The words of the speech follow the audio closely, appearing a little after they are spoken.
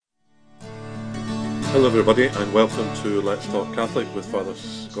Hello everybody and welcome to Let's Talk Catholic with Father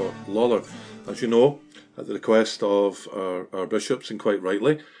Scott Lawler. As you know, at the request of our bishops, and quite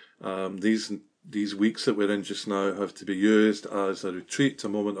rightly, these weeks that we're in just now have to be used as a retreat, a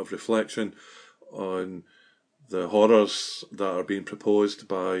moment of reflection on the horrors that are being proposed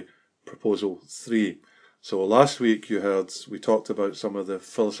by Proposal 3. So last week we talked about some of the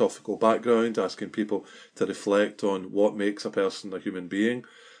philosophical background, asking people to reflect on what makes a person a human being,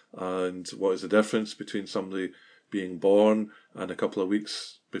 and what is the difference between somebody being born and a couple of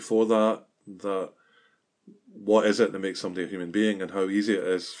weeks before that what is it that makes somebody a human being, and how easy it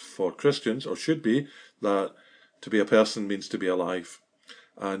is for Christians, or should be, that to be a person means to be alive.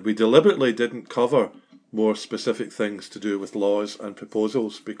 And we deliberately didn't cover more specific things to do with laws and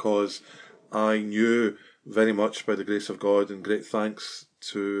proposals, because I knew very much, by the grace of God and great thanks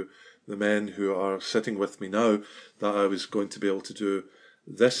to the men who are sitting with me now, that I was going to be able to do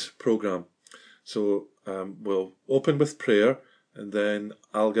this programme. So we'll open with prayer, and then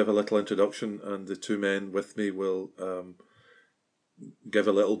I'll give a little introduction, and the two men with me will give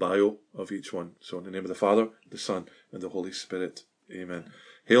a little bio of each one. So in the name of the Father, the Son, and the Holy Spirit. Amen.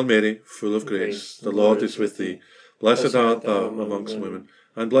 Hail Mary, full of grace, the Lord is with thee. Blessed art thou amongst women,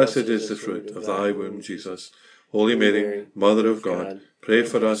 and blessed is the fruit of thy womb, Jesus. Holy Mary, Mother of God, pray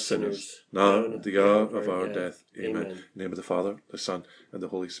for us sinners, now and at the hour of our death. Amen. In the name of the Father, the Son, and the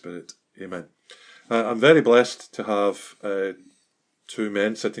Holy Spirit. Amen. I'm very blessed to have two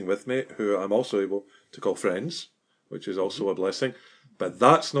men sitting with me who I'm also able to call friends, which is also a blessing. But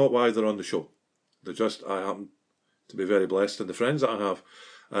that's not why they're on the show. I happen to be very blessed, and the friends that I have,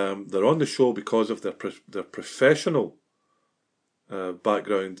 they're on the show because of their professional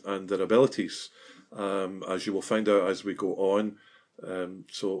background and their abilities, as you will find out as we go on.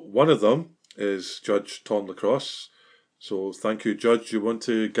 So one of them is Judge Tom Lacrosse. So thank you, Judge. You want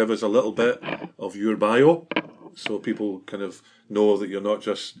to give us a little bit of your bio so people kind of know that you're not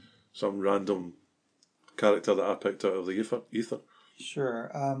just some random character that I picked out of the ether?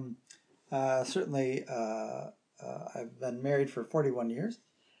 Sure. Certainly, I've been married for 41 years,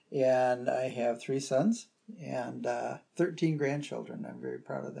 and I have 3 sons and 13 grandchildren. I'm very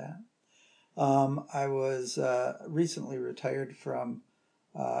proud of that. I was recently retired from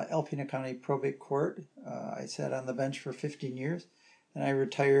El Pino County Probate Court. I sat on the bench for 15 years, and I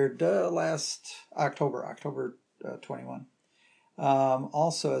retired last October 21.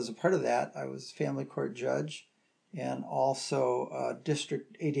 Also, as a part of that, I was family court judge and also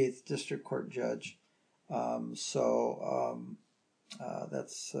 88th District Court judge. That's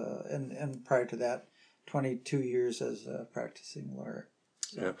and prior to that, 22 years as a practicing lawyer.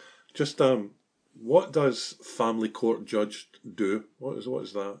 So. Yeah. Just what does family court judge do? What is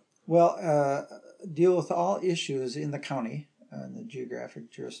that? Well, deal with all issues in the county, in the geographic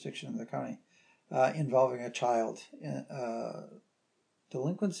jurisdiction of the county, involving a child,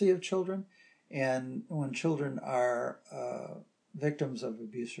 delinquency of children, and when children are victims of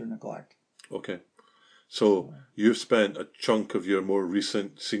abuse or neglect. Okay. So you've spent a chunk of your more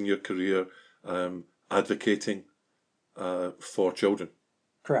recent senior career advocating for children.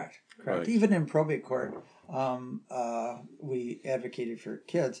 Correct. Right. Even in probate court, we advocated for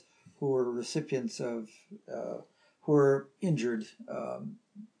kids who were recipients of, who were injured,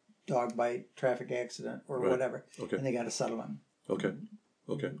 dog bite, traffic accident, or whatever, and they got a settlement. Okay.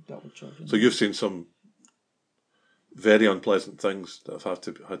 Dealt with children. So you've seen some very unpleasant things that have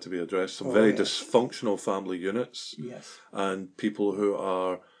had to be addressed. Some very dysfunctional family units. Yes. And people who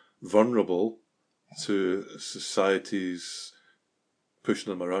are vulnerable to society's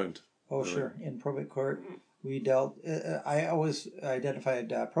pushing them around. Oh, really? Sure. In probate court, we dealt. I always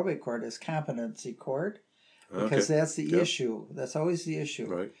identified probate court as competency court because that's the issue. That's always the issue.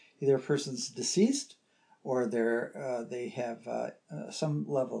 Right. Either a person's deceased, or they have some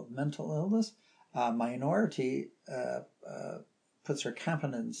level of mental illness. Minority puts their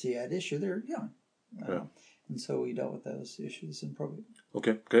competency at issue. They're young, and so we dealt with those issues in probate.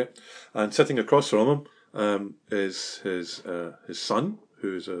 Okay, great. And sitting across from him is his son,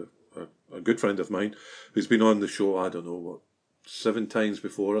 who's a good friend of mine, who's been on the show, I don't know, 7 times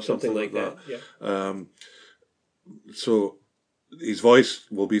before or something like that. Yeah. So his voice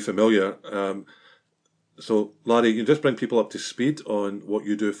will be familiar. So, Larry, you can just bring people up to speed on what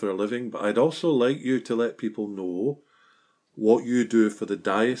you do for a living, but I'd also like you to let people know what you do for the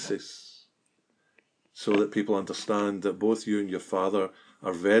diocese, so that people understand that both you and your father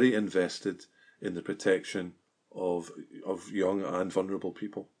are very invested in the protection of young and vulnerable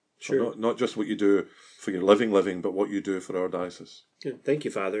people. Sure. So not just what you do for your living, but what you do for our diocese. Yeah, thank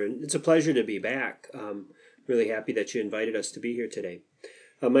you, Father. And it's a pleasure to be back. Really happy that you invited us to be here today.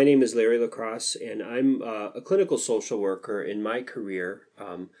 My name is Larry Lacrosse, and I'm a clinical social worker in my career.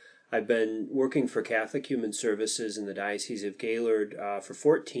 I've been working for Catholic Human Services in the Diocese of Gaylord for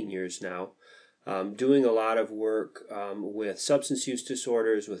 14 years now, doing a lot of work with substance use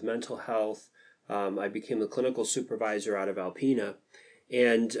disorders, with mental health. I became the clinical supervisor out of Alpena,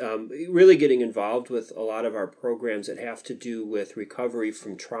 and really getting involved with a lot of our programs that have to do with recovery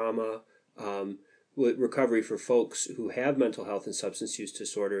from trauma, with recovery for folks who have mental health and substance use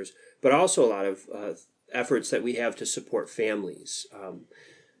disorders, but also a lot of efforts that we have to support families.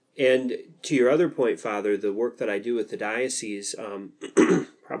 And to your other point, Father, the work that I do with the diocese,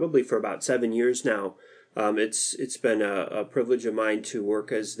 probably for about 7 years now, it's been a privilege of mine to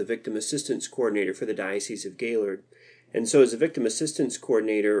work as the victim assistance coordinator for the Diocese of Gaylord. And so as a victim assistance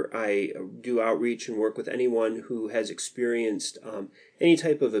coordinator, I do outreach and work with anyone who has experienced any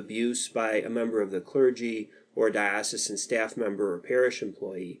type of abuse by a member of the clergy or a diocesan staff member or parish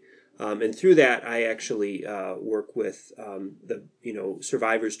employee. And through that, I actually work with the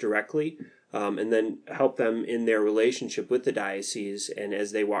survivors directly, and then help them in their relationship with the diocese and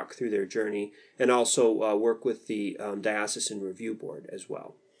as they walk through their journey, and also work with the diocesan review board as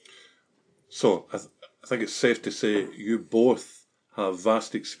well. So I think it's safe to say you both have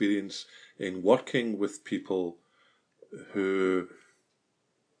vast experience in working with people who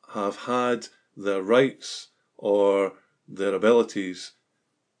have had their rights or their abilities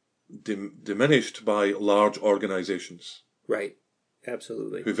diminished by large organisations. Right,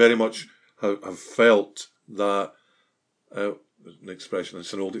 absolutely. Who very much have felt that, an expression,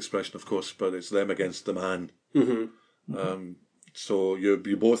 it's an old expression of course, but it's them against the man. Mm-hmm. So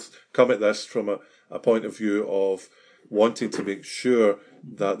you both come at this from a point of view of wanting to make sure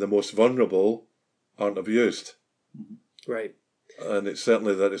that the most vulnerable aren't abused. Right. And it's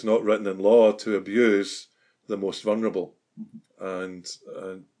certainly that it's not written in law to abuse the most vulnerable. And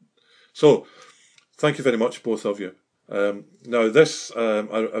so, thank you very much, both of you. Now, this, I've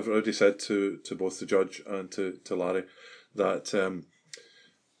already said to both the judge and to Larry that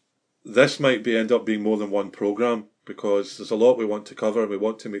this might end up being more than one programme, because there's a lot we want to cover and we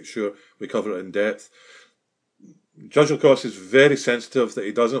want to make sure we cover it in depth. Judge Lacrosse is very sensitive that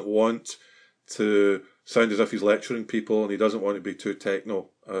he doesn't want to sound as if he's lecturing people, and he doesn't want to be too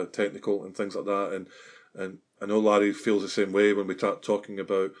technical and things like that. And I know Larry feels the same way when we start talking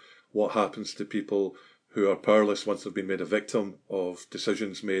about what happens to people who are powerless once they've been made a victim of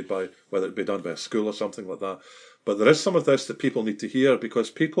decisions made by, whether it be done by a school or something like that. But there is some of this that people need to hear,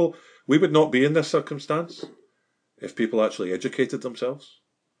 because we would not be in this circumstance if people actually educated themselves.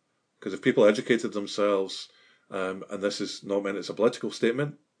 Because if people educated themselves, and this is not meant as a political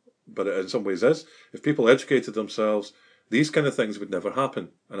statement, but it in some ways is, if people educated themselves, these kind of things would never happen.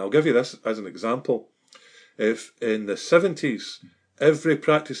 And I'll give you this as an example. If in the 70s, every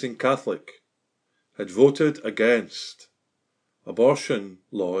practicing Catholic had voted against abortion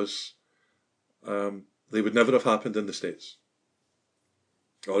laws, they would never have happened in the States.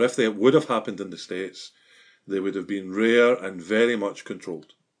 Or if they would have happened in the States, they would have been rare and very much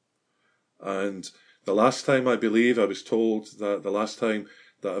controlled. And the last time, I believe, I was told that the last time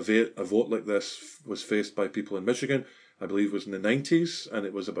that a vote like this was faced by people in Michigan, I believe was in the 90s, and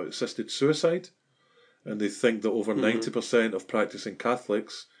it was about assisted suicide. And they think that over 90% of practicing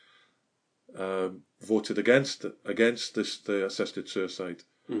Catholics voted against the assisted suicide.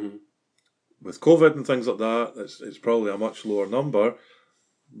 Mm-hmm. With COVID and things like that, it's probably a much lower number.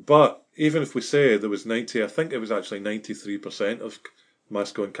 But even if we say there was I think it was actually 93% of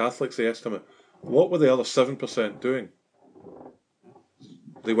mass-going Catholics, they estimate, what were the other 7% doing?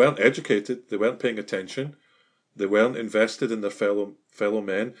 They weren't educated, they weren't paying attention, they weren't invested in their fellow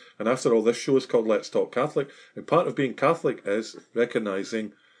men. And after all, this show is called Let's Talk Catholic, and part of being Catholic is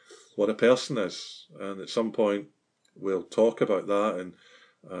recognising what a person is. And at some point, we'll talk about that, and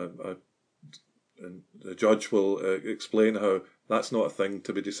the judge will explain how that's not a thing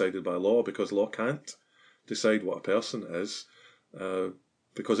to be decided by law, because law can't decide what a person is,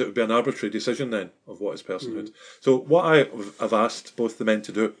 because it would be an arbitrary decision then of what is personhood. Mm-hmm. So what I've asked both the men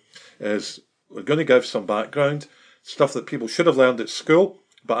to do is we're going to give some background, stuff that people should have learned at school,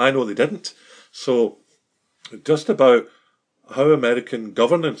 but I know they didn't. So just about how American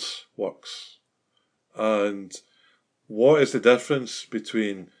governance works, and what is the difference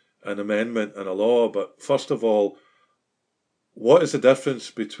between an amendment and a law. But first of all, what is the difference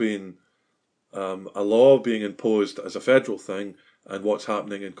between a law being imposed as a federal thing and what's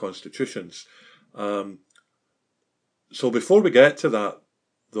happening in constitutions? So before we get to that,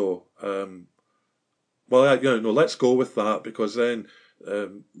 though, let's go with that, because then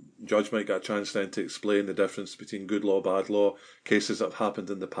judge might get a chance then to explain the difference between good law, bad law, cases that have happened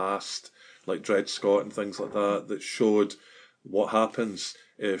in the past, like Dred Scott and things like that, that showed what happens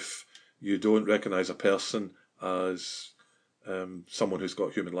if you don't recognise a person as someone who's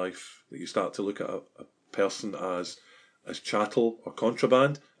got human life, that you start to look at a person as chattel or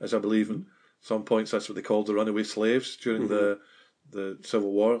contraband, as I believe in some points that's what they called the runaway slaves during the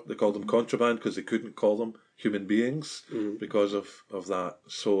Civil War. They called them contraband because they couldn't call them human beings because of that.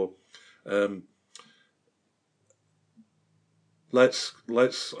 So I'm going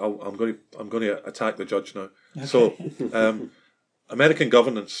to attack the judge now. Okay. So American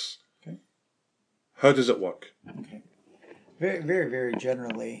governance. Okay. How does it work? Okay. Very, very, very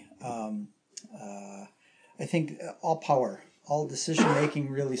generally, I think all power, all decision making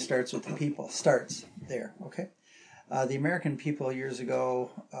really starts with the people. Starts there. Okay. The American people years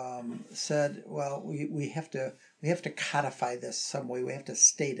ago said, "Well, we have to codify this some way. We have to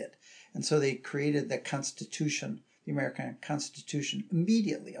state it," and so they created the Constitution, the American Constitution,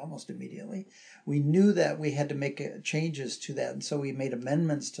 almost immediately. We knew that we had to make changes to that, and so we made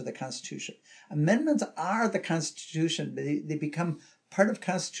amendments to the Constitution. Amendments are the Constitution; they become part of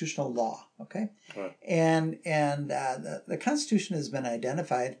constitutional law. Okay, right. And the Constitution has been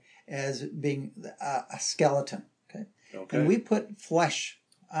identified as being a skeleton. Okay. And we put flesh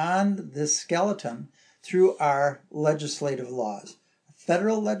on this skeleton through our legislative laws,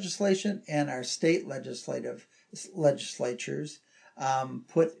 federal legislation and our state legislatures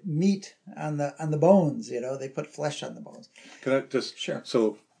put meat on the bones. They put flesh on the bones. Can I just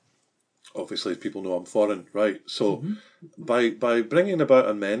So, obviously, people know I'm foreign, right? So, by bringing about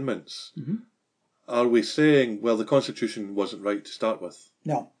amendments, are we saying, well, the Constitution wasn't right to start with?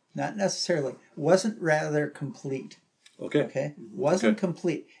 No, not necessarily. Wasn't rather complete. Okay. Wasn't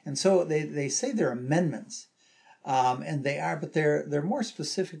complete, and so they say they're amendments, and they are, but they're more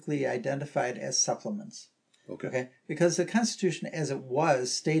specifically identified as supplements. Okay. Because the Constitution, as it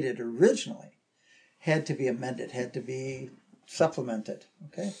was stated originally, had to be amended, had to be supplemented.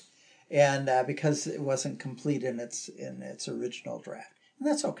 Okay, and because it wasn't complete in its original draft, and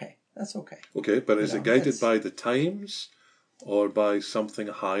that's okay. That's okay. Okay, but is it guided by the times, or by something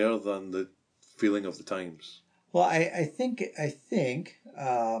higher than the feeling of the times? Well, I think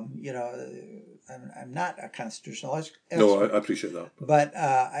I'm not a constitutional expert. No, I appreciate that. But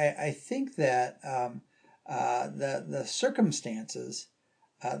I think that the circumstances,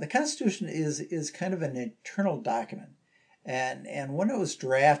 the Constitution is kind of an eternal document, and when it was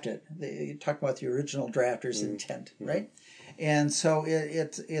drafted, you talk about the original drafter's intent, right? And so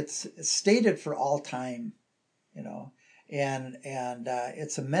it's stated for all time, and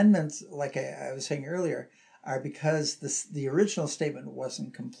its amendments, like I was saying earlier, are because the original statement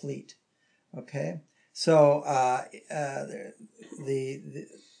wasn't complete. Okay, so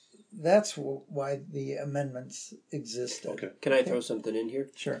that's why the amendments existed. Okay. Can I throw something in here?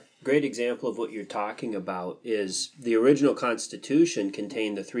 Sure. Great example of what you're talking about is the original Constitution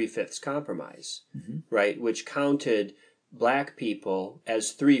contained the 3/5 compromise, right, which counted Black people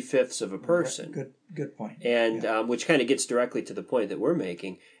as 3/5 of a person. Good point. And which kind of gets directly to the point that we're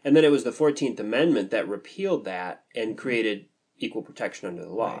making. And then it was the 14th Amendment that repealed that and created equal protection under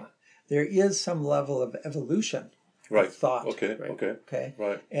the law. Right. There is some level of evolution of thought. Okay.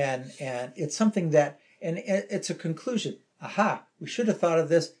 Right. And it's something that, and it's a conclusion. Aha, we should have thought of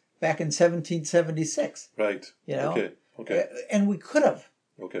this back in 1776. Right. Okay. And we could have.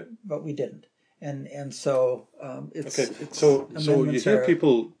 Okay. But we didn't. And so it's okay. So you hear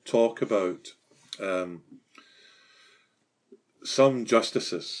people talk about some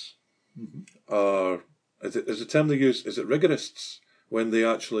justices are, is the term they use, is it rigorists, when they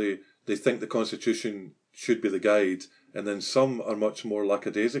think the Constitution should be the guide, and then some are much more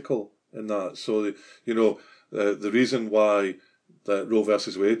lackadaisical in that. So the reason why that Roe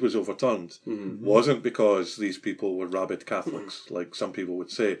versus Wade was overturned wasn't because these people were rabid Catholics, like some people would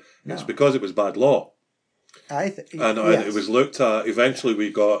say. No. It's because it was bad law. And it was looked at. Eventually,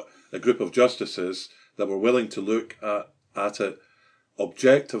 we got a group of justices that were willing to look at it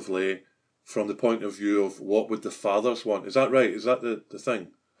objectively from the point of view of what would the fathers want. Is that right? Is that the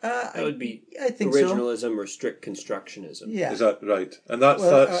thing? That would be I think originalism or strict constructionism. Yeah. Is that right? And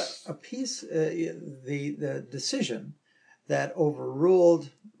that's a piece. The decision that overruled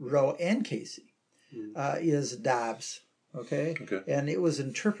Roe and Casey is Dobbs. Okay. And it was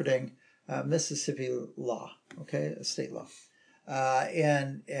interpreting Mississippi law. Okay, state law.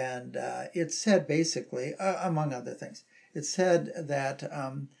 And it said basically, among other things, it said that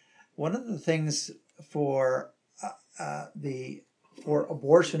one of the things for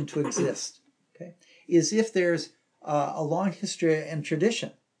abortion to exist, okay, is if there's a long history and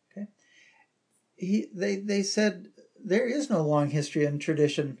tradition. Okay, they said there is no long history and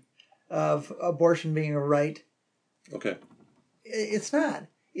tradition of abortion being a right. Okay. It's not.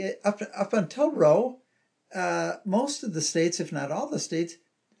 Up until Roe, most of the states, if not all the states,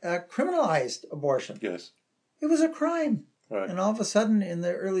 criminalized abortion. Yes. It was a crime. Right. And all of a sudden, in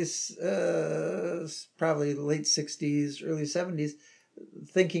the early, probably late 60s, early 70s,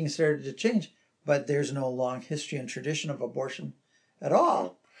 thinking started to change. But there's no long history and tradition of abortion at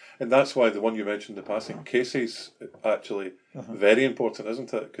all. And that's why the one you mentioned, the passing, Casey's actually very important,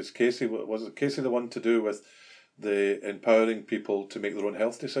 isn't it? Because Casey, was it Casey the one to do with the empowering people to make their own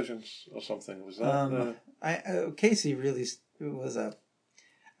health decisions or something? Was that Casey really was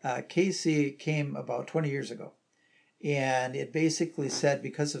Casey came about 20 years ago. And it basically said,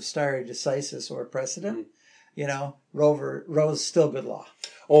 because of stare decisis or precedent, Roe's still good law.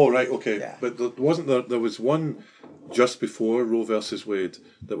 Oh, right, okay. Yeah. But there was one just before Roe versus Wade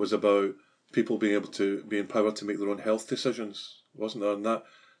that was about people being able to be empowered to make their own health decisions, wasn't there? And that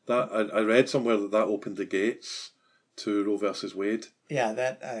I read somewhere that opened the gates to Roe versus Wade. Yeah,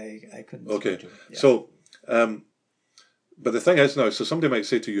 that I couldn't. Okay, yeah. So, but the thing is now, so somebody might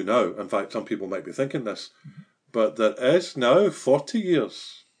say to you now, in fact, some people might be thinking this, but there is now 40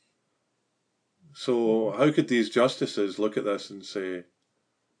 years. So how could these justices look at this and say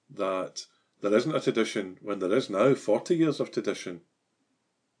that there isn't a tradition when there is now 40 years of tradition?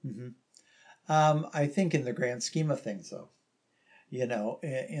 I think in the grand scheme of things, though,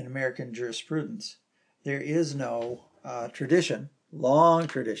 in American jurisprudence, there is no long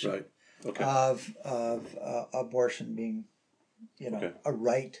tradition, Right. Okay. of abortion being, a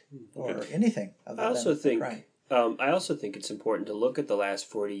right or anything. I also think it's important to look at the last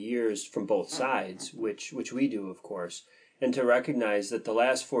 40 years from both sides, which we do, of course, and to recognize that the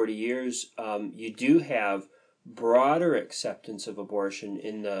last 40 years, you do have broader acceptance of abortion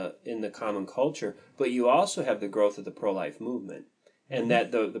in the common culture, but you also have the growth of the pro-life movement, and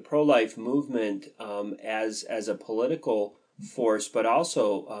that the pro-life movement as a political force, but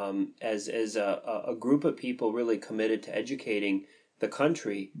also as a group of people really committed to educating the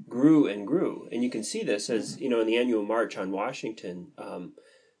country, grew and grew. And you can see this as, in the annual March on Washington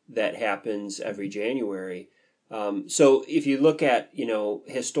that happens every January. So if you look at,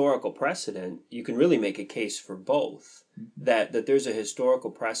 historical precedent, you can really make a case for both, that there's a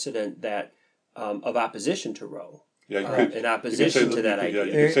historical precedent that of opposition to Roe. Yeah, you could, in opposition to that idea.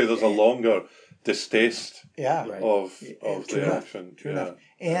 Yeah, you could say there's a longer distaste of the enough, action. True enough.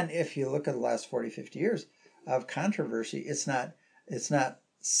 And if you look at the last 40, 50 years of controversy, it's not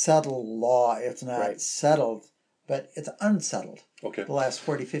settled law, it's not settled, but it's unsettled. Okay. The last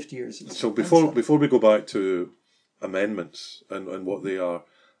 40, 50 years. So before we go back to amendments and what they are,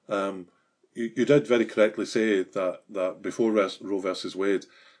 you did very correctly say that before Roe versus Wade,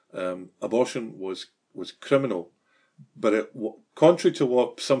 abortion was criminal, but contrary to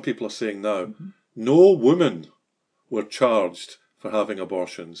what some people are saying now, no women were charged for having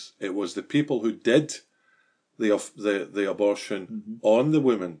abortions. It was the people who did the abortion on the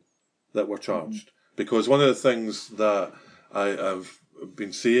women that were charged. Because one of the things that I've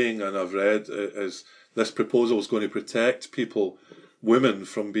been seeing and I've read is this proposal is going to protect women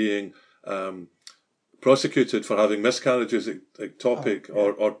from being prosecuted for having miscarriages, ectopic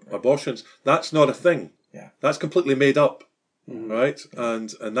or abortions. That's not a thing. Yeah. That's completely made up, right?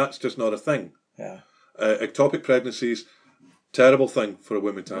 And that's just not a thing. Yeah. Ectopic pregnancies, terrible thing for a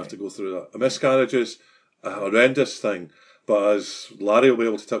woman to have to go through that. Miscarriages, a horrendous thing. But as Larry will be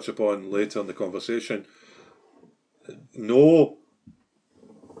able to touch upon later in the conversation, no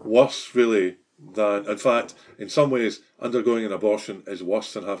worse really than, in fact, in some ways, undergoing an abortion is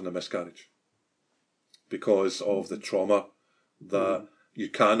worse than having a miscarriage because of the trauma that you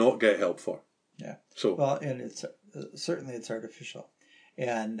cannot get help for. Yeah. So and it's certainly it's artificial,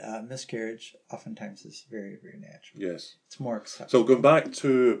 and miscarriage oftentimes is very, very natural. Yes, it's more acceptable. So going back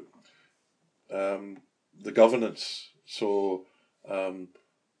to the governance, so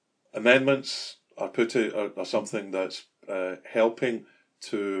amendments are something that's helping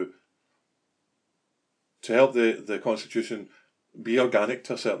to help the Constitution be organic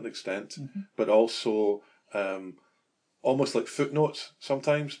to a certain extent, but also almost like footnotes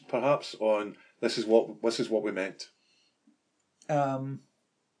sometimes, perhaps, on this is what we meant. Kind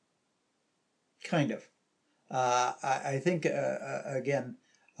of. I think again,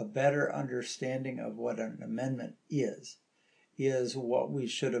 a better understanding of what an amendment is what we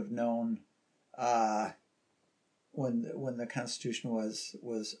should have known when the Constitution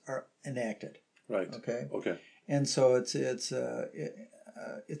was enacted. Right. Okay. Okay. And so it's a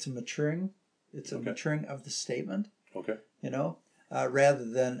maturing It's a maturing of the statement. Okay. Rather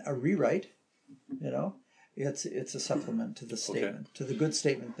than a rewrite. It's a supplement to the statement, to the good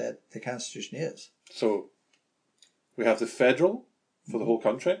statement that the Constitution is. So we have the federal for the whole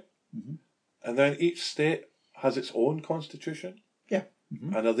country, and then each state has its own constitution. Yeah.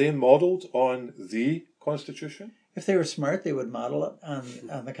 And are they modelled on the Constitution? If they were smart, they would model it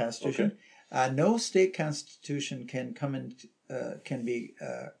on the Constitution. No state constitution can come into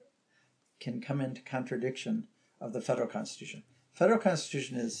contradiction of the federal Constitution. Federal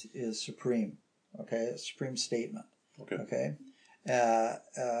Constitution is supreme. A supreme statement.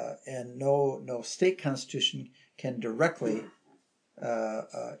 And no state constitution can directly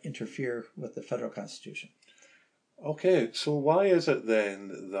interfere with the federal Constitution. Okay, so why is it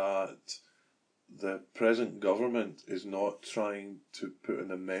then that the present government is not trying to put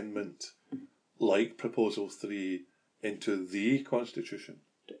an amendment like Proposal 3 into the Constitution?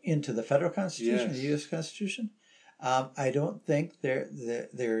 Into the federal Constitution, yes. The U.S. Constitution? I don't think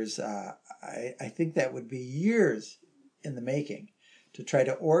there's. I think that would be years in the making to try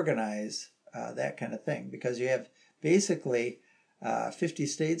to organize that kind of thing, because you have basically 50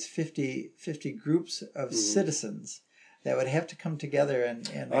 states, 50 groups of citizens that would have to come together and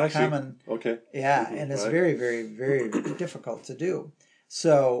a common. Okay. Yeah, and it's very, very, very difficult to do.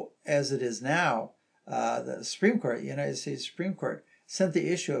 So as it is now, the Supreme Court, United States Supreme Court, sent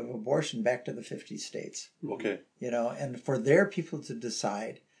the issue of abortion back to the 50 states. Okay. And for their people to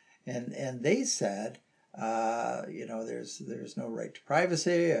decide, and they said, there's no right to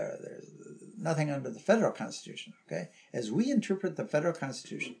privacy, or there's nothing under the federal Constitution. Okay, as we interpret the federal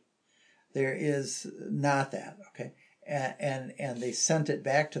Constitution, there is not that. Okay, and they sent it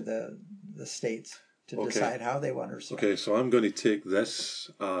back to the states to decide how they want to respond. Okay, so I'm going to take this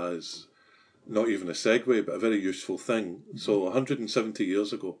as not even a segue, but a very useful thing. So 170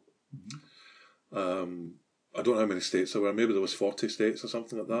 years ago, I don't know how many states there were. Maybe there was 40 states or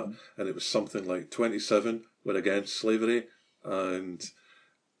something like that, and it was something like 27 were against slavery, and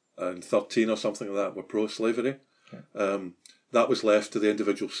 13 or something like that were pro-slavery. Okay. That was left to the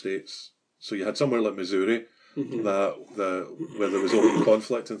individual states. So you had somewhere like Missouri, where there was open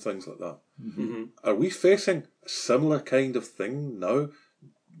conflict and things like that. Are we facing a similar kind of thing now,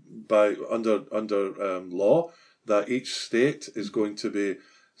 under law, that each state is going to be?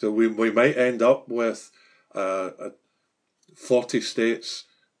 So we might end up with 40 states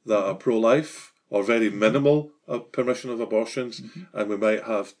that are pro-life or very minimal permission of abortions, and we might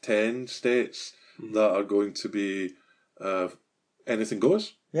have 10 states that are going to be anything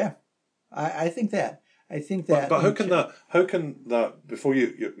goes. Yeah, I think that. I think that. But how can that? Before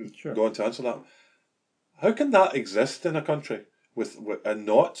you Sure. go on to answer that, how can that exist in a country with and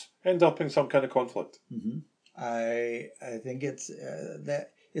not end up in some kind of conflict? I think it's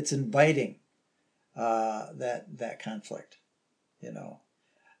that it's inviting that conflict,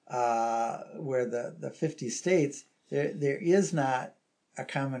 where the 50 states there is not a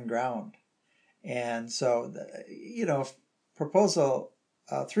common ground, and so if Proposal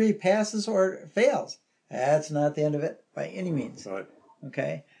 3 passes or fails, that's not the end of it by any means. Right.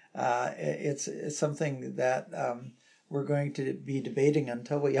 Okay, it's something that we're going to be debating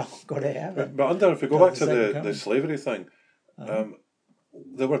until we all go to heaven. But if we go back to the slavery thing,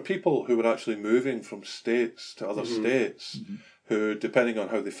 there were people who were actually moving from states to other states who, depending on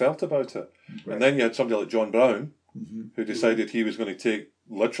how they felt about it. Right. And then you had somebody like John Brown who decided he was going to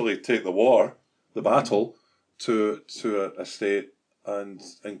literally take the battle to a state and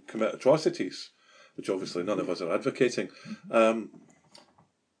commit atrocities, which obviously none of us are advocating.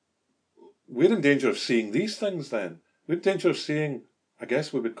 We're in danger of seeing these things then. We're in danger of seeing, I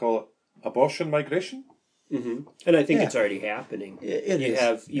guess we would call it, abortion migration. And I think it's already happening.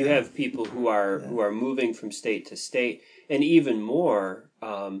 You have people who are moving from state to state, and even more,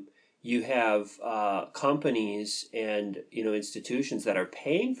 you have companies and institutions that are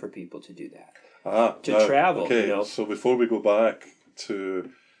paying for people to do that, to travel. Okay, so before we go back to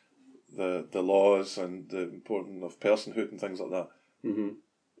the laws and the importance of personhood and things like that,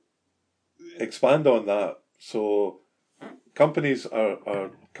 expand on that. So companies are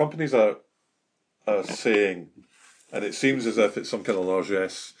saying, and it seems as if it's some kind of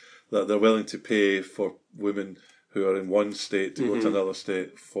largesse, that they're willing to pay for women who are in one state to go to another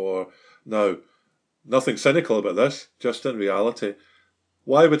state for. Now, nothing cynical about this, just in reality.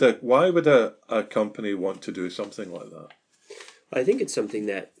 Why would a company want to do something like that? I think it's something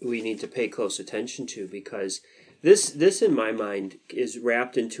that we need to pay close attention to, because this in my mind is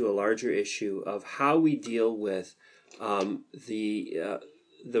wrapped into a larger issue of how we deal with the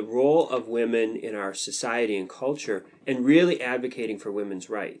the role of women in our society and culture, and really advocating for women's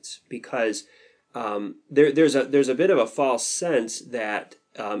rights, because there's a bit of a false sense that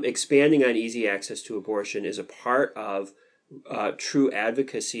expanding on easy access to abortion is a part of true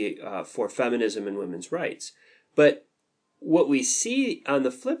advocacy for feminism and women's rights. But what we see on the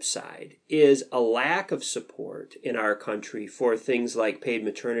flip side is a lack of support in our country for things like paid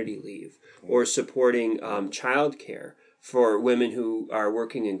maternity leave or supporting childcare for women who are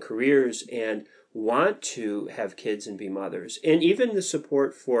working in careers and want to have kids and be mothers, and even the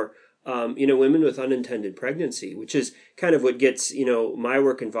support for women with unintended pregnancy, which is kind of what gets my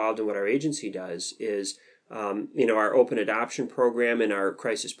work involved in what our agency does is. Our open adoption program and our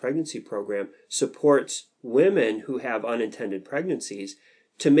crisis pregnancy program supports women who have unintended pregnancies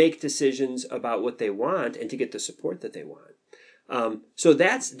to make decisions about what they want and to get the support that they want. So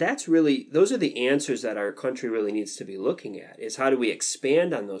that's really, those are the answers that our country really needs to be looking at, is how do we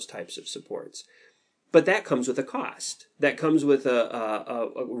expand on those types of supports? But that comes with a cost. That comes with a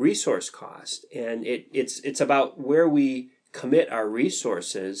resource cost, and it's about where we commit our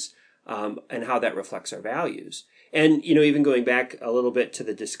resources. And how that reflects our values. And, even going back a little bit to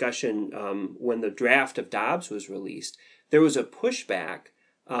the discussion when the draft of Dobbs was released, there was a pushback,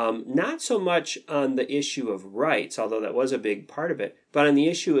 not so much on the issue of rights, although that was a big part of it, but on the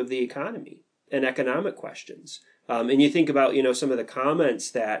issue of the economy and economic questions. And you think about, some of the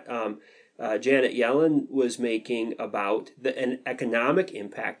comments that Janet Yellen was making about an economic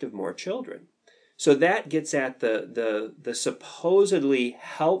impact of more children. So that gets at the supposedly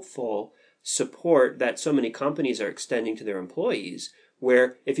helpful support that so many companies are extending to their employees,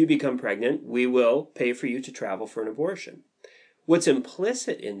 where if you become pregnant, we will pay for you to travel for an abortion. What's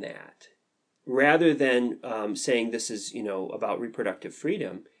implicit in that, rather than saying this is about reproductive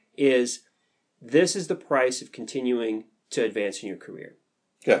freedom, is this is the price of continuing to advance in your career.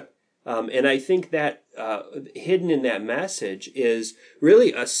 Yeah. And I think that hidden in that message is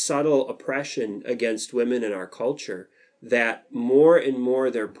really a subtle oppression against women in our culture, that more and more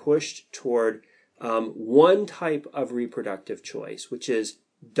they're pushed toward one type of reproductive choice, which is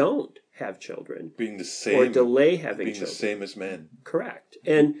don't have children. Being the same. Or delay having being children. The same as men. Correct.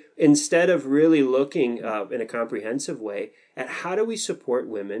 And instead of really looking in a comprehensive way at how do we support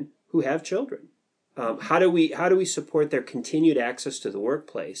women who have children? How do we support their continued access to the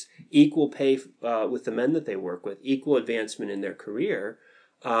workplace, equal pay with the men that they work with, equal advancement in their career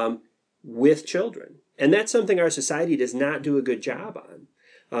with children? And that's something our society does not do a good job on.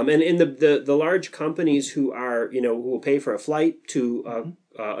 And in the large companies who are who will pay for a flight to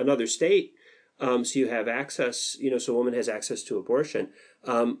another state, so you have access, so a woman has access to abortion.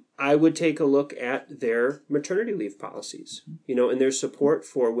 I would take a look at their maternity leave policies, and their support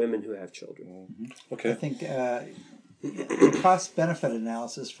for women who have children. Okay. I think the cost-benefit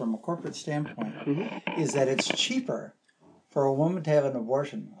analysis from a corporate standpoint is that it's cheaper for a woman to have an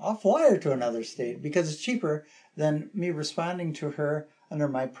abortion. I'll fly her to another state because it's cheaper than me responding to her under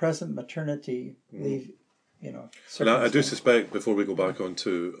my present maternity leave, And I do suspect, before we go back on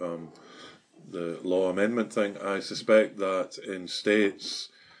to the law amendment thing, I suspect that in states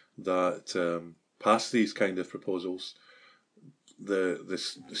that pass these kind of proposals, the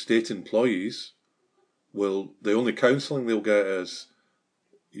state employees the only counselling they'll get is,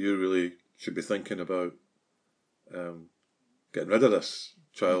 you really should be thinking about getting rid of this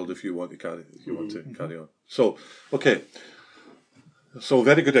child if you want to carry on. So, okay. So,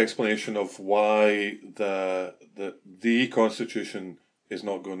 very good explanation of why the Constitution is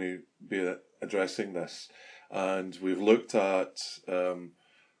not going to be addressing this, and we've looked at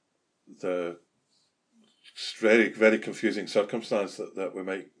the very, very confusing circumstance that we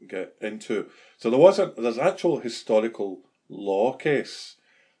might get into. So there's actual historical law case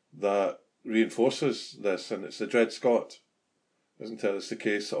that reinforces this, and it's the Dred Scott, isn't it? It's the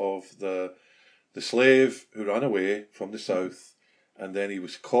case of the slave who ran away from the South, and then he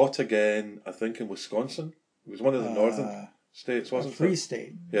was caught again, I think in Wisconsin. It was one of the northern states, wasn't it? Free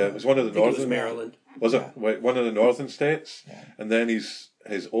state. Yeah, it was one of the northern. It was Maryland. Was it one of the northern states? Yeah. And then his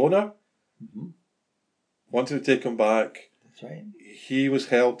owner wanted to take him back. That's right. He was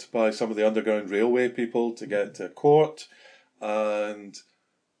helped by some of the Underground Railway people to get to court, and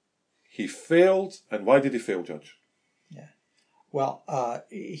he failed. And why did he fail, Judge? Yeah. Well,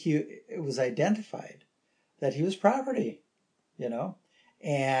 it was identified that he was property,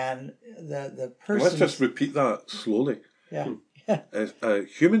 and the person. Let's just repeat that slowly. Yeah. A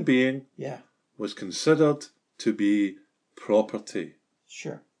human being Yeah. was considered to be property.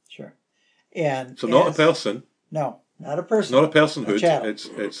 Sure. And So not a person. No, not a person. Not a personhood. A chattel.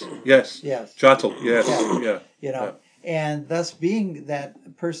 It's yes. Yes. Chattel. Yes. Yeah. Yeah. And thus, being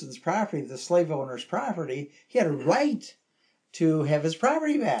that person's property, the slave owner's property, he had a right to have his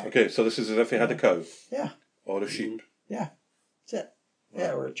property back. Okay, so this is as if he had a cow Yeah, or a sheep. yeah, that's it.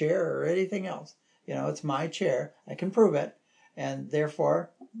 Yeah, or a chair or anything else. It's my chair. I can prove it, and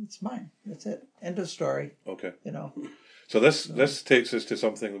therefore it's mine. That's it. End of story. Okay. So this takes us to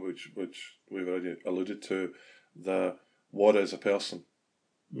something which we've already alluded to, the what is a person,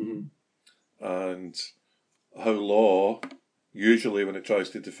 and how law, usually when it tries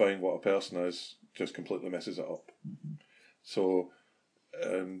to define what a person is, just completely messes it up. So,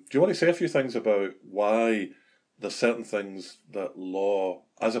 do you want to say a few things about why there's certain things that law,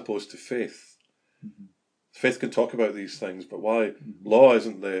 as opposed to faith, faith can talk about these things, but why law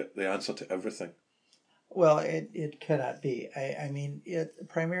isn't the answer to everything? Well, it cannot be. I mean, it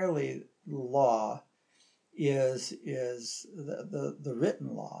primarily law is the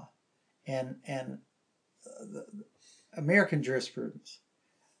written law, and the American jurisprudence.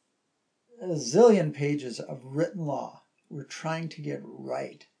 A zillion pages of written law we're trying to get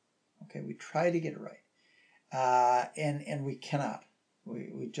right. Okay, we try to get it right, and we cannot.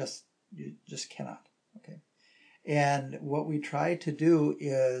 You just cannot. Okay, and what we try to do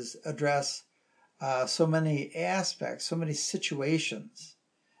is address so many aspects, so many situations,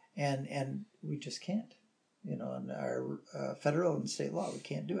 and we just can't. In our federal and state law, we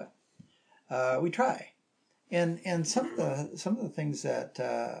can't do it. We try, and some of the things that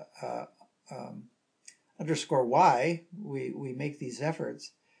underscore why we make these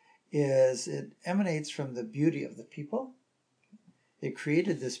efforts is it emanates from the beauty of the people. They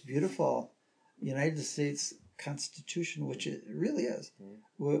created this beautiful United States Constitution, which it really is,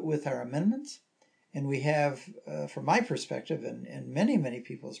 with our amendments. And we have, from my perspective, and many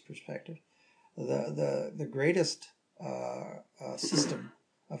people's perspective, the greatest system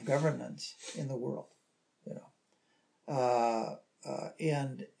of governance in the world.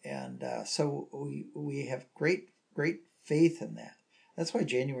 So we have great faith in that. That's why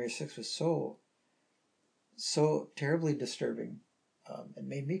January 6th was so terribly disturbing. It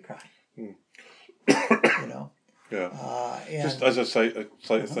made me cry. Yeah. Just as a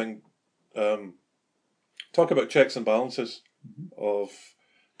slight thing, talk about checks and balances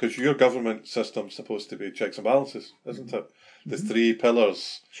because your government system's supposed to be checks and balances, isn't it? The three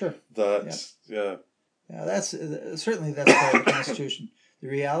pillars. Sure. Yeah. Yeah, that's certainly part of the Constitution. The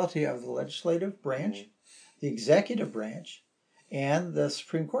reality of the legislative branch, the executive branch, and the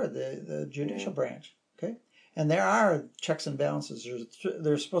Supreme Court, the judicial branch. Okay, and there are checks and balances.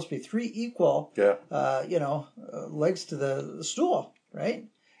 There's supposed to be three equal, legs to the stool, right?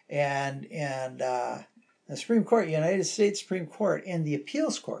 And the Supreme Court, United States Supreme Court, and the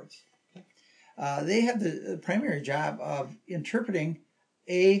appeals courts, they have the primary job of interpreting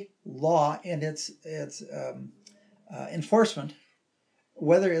a law and its enforcement,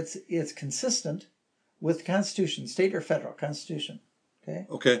 whether it's consistent with the Constitution, state or federal Constitution.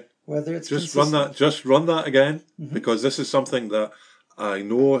 Okay. Whether it's just run that again, because this is something that I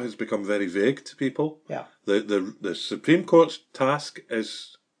know has become very vague to people. Yeah. The Supreme Court's task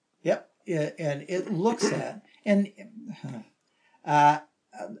is. Yep, and it looks at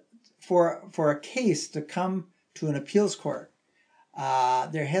for a case to come to an appeals court.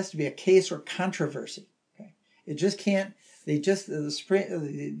 There has to be a case or controversy. Okay, it just can't. The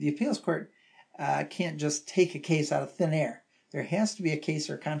appeals court can't just take a case out of thin air. There has to be a case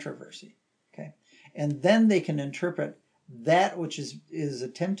or controversy. Okay, and then they can interpret that which is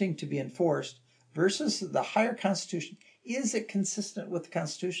attempting to be enforced versus the higher Constitution. Is it consistent with the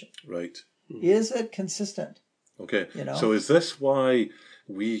Constitution? Right. Is it consistent? Okay. So is this why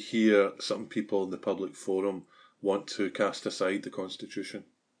we hear some people in the public forum want to cast aside the Constitution?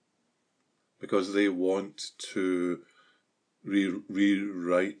 Because they want to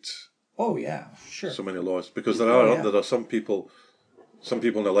rewrite. Oh yeah, sure. So many laws. Because there are some people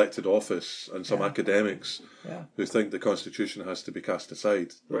in elected office and some academics who think the Constitution has to be cast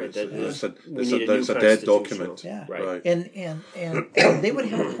aside. Right. It's a dead document. Yeah. Right. And they would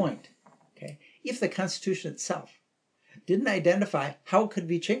have a point. Okay. If the Constitution itself didn't identify how it could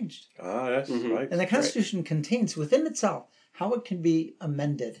be changed. Ah, yes, right. And the Constitution contains within itself how it can be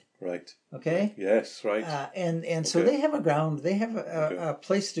amended. Right. Okay. Yes, right. So they have a ground. They have a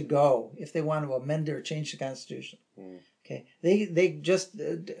place to go if they want to amend or change the Constitution. Okay. They just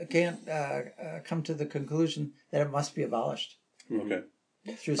can't come to the conclusion that it must be abolished. Okay.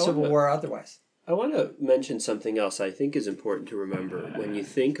 Through civil war or otherwise. I want to mention something else I think is important to remember when you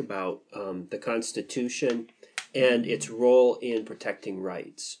think about the Constitution and its role in protecting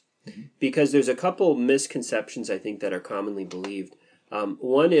rights. Because there's a couple misconceptions I think that are commonly believed.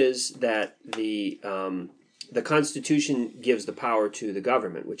 One is that the the Constitution gives the power to the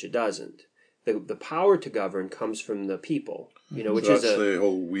government, which it doesn't. The power to govern comes from the people, which So is that's the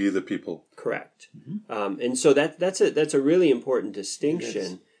whole "we the people." correct. And so that's a really important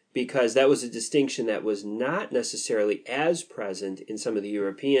distinction, because that was a distinction that was not necessarily as present in some of the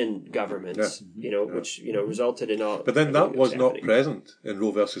European governments, which resulted in all. But then that was not present in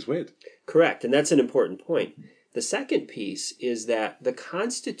Roe versus Wade. Correct, and that's an important point. The second piece is that the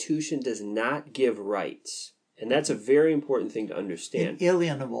Constitution does not give rights, and that's a very important thing to understand.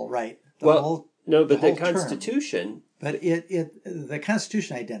 Inalienable right. The Constitution. But the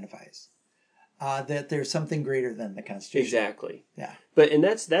Constitution identifies that there's something greater than the Constitution. Exactly. Yeah. And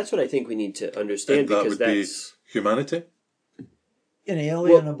that's what I think we need to understand, And that because would that's be humanity.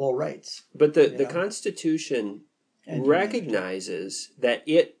 Inalienable rights. But the Constitution recognizes that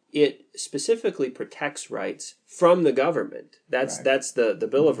it specifically protects rights from the government. That's the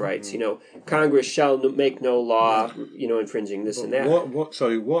Bill of Rights. Congress shall make no law, infringing this and that.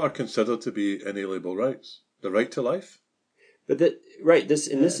 What are considered to be inalienable rights? The right to life. But this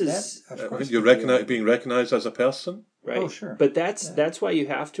is You're being recognized as a person. Right. Oh, sure. But that's why you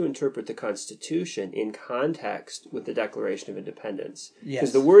have to interpret the Constitution in context with the Declaration of Independence.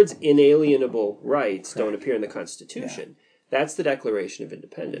 Because the words inalienable rights don't appear in the Constitution. That's the Declaration of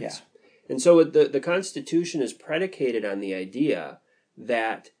Independence. Yeah. And so the Constitution is predicated on the idea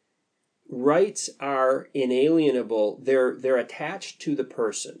that rights are inalienable. They're attached to the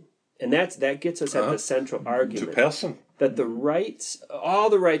person. And that gets us at the central argument. To person. That all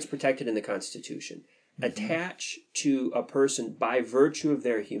the rights protected in the Constitution attach to a person by virtue of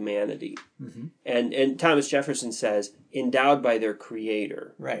their humanity. And Thomas Jefferson says, endowed by their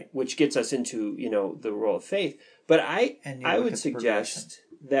creator. Right. Which gets us into, the role of faith. But I would suggest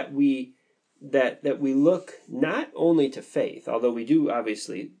that we look not only to faith, although we do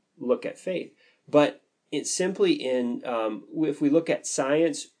obviously look at faith, but it's simply if we look at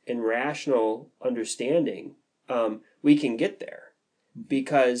science and rational understanding, we can get there.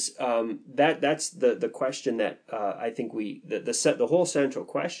 Because that's the question that I think the whole central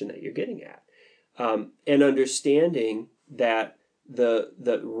question that you're getting at, and understanding that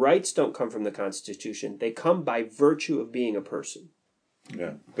the rights don't come from the Constitution; they come by virtue of being a person.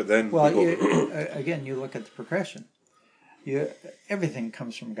 Yeah, but then again, you look at the progression. Everything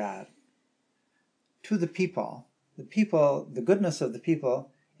comes from God. To the people, the goodness of the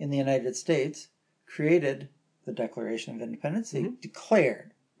people in the United States created the Declaration of Independence. They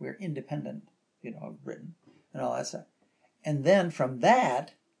declared we're independent, of Britain and all that stuff. And then from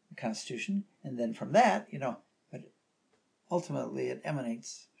that, the Constitution, and then from that, but ultimately it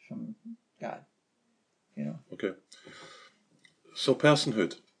emanates from God, Okay. So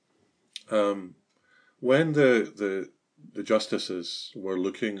personhood. When the justices were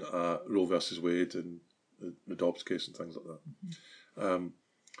looking at Roe versus Wade and the Dobbs case and things like that,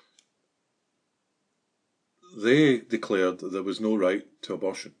 they declared that there was no right to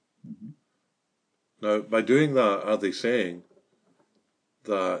abortion. Now, by doing that, are they saying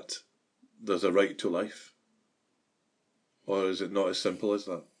that there's a right to life? Or is it not as simple as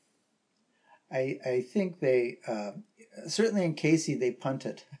that? I think they, certainly in Casey, they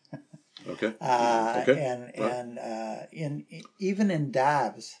punted. Okay. Even in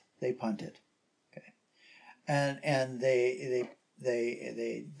Dobbs, they punted. Okay. And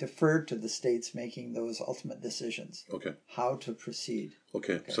they deferred to the states making those ultimate decisions. Okay. How to proceed.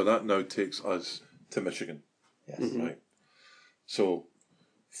 Okay. So that now takes us to Michigan. Yes. Right. So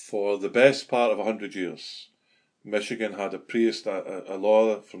for the best part of 100 years, Michigan had a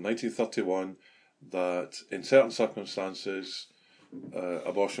law from 1931 that in certain circumstances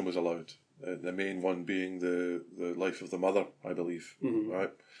abortion was allowed. The main one being the life of the mother, I believe.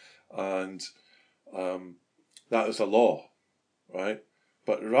 Right. And that is a law. Right?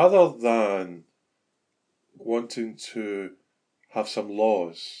 But rather than wanting to have some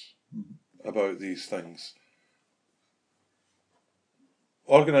laws about these things,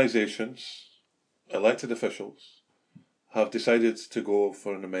 organizations, elected officials, have decided to go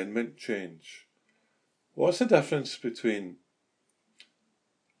for an amendment change. What's the difference between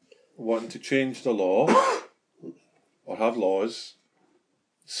wanting to change the law or have laws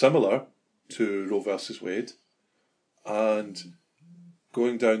similar to Roe versus Wade and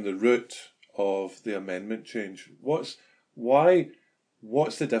going down the route of the amendment change? What's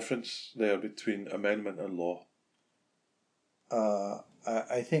the difference there between amendment and law?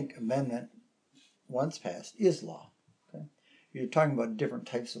 I think amendment, once passed, is law. Okay? You're talking about different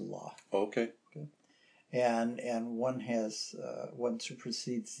types of law. Okay. And one has one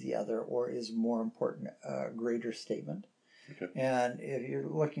supersedes the other, or is more important, greater statement. Okay. And if you're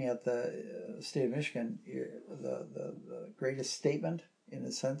looking at the state of Michigan, the greatest statement, in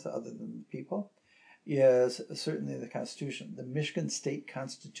a sense, other than the people, is certainly the Constitution, the Michigan State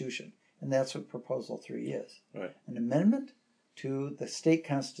Constitution. And that's what Proposal 3 is. Right. An amendment to the state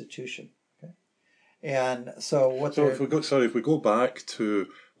constitution. Okay. And so what So if we go back to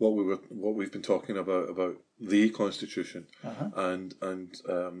what we've been talking about the Constitution, and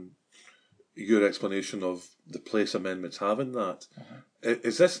your explanation of the place amendments have in that,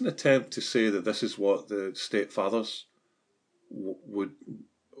 is this an attempt to say that this is what the state fathers would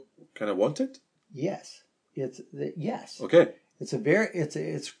kind of wanted? Yes. Yes. Okay. It's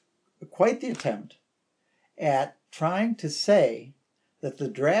quite the attempt at trying to say that the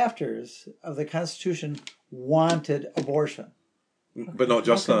drafters of the Constitution wanted abortion. But not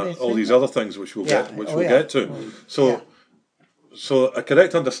just How can that, they all say these that? other things which we'll get to. Yeah. So a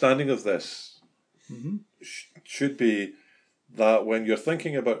correct understanding of this should be that when you're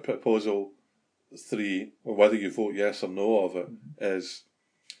thinking about Proposal 3, or whether you vote yes or no of it, is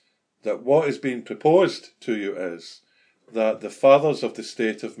that what is being proposed to you is that the fathers of the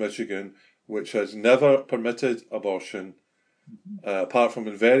state of Michigan, which has never permitted abortion, apart from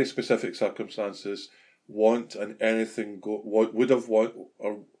in very specific circumstances, would have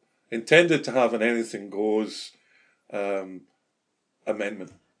or intended to have an anything goes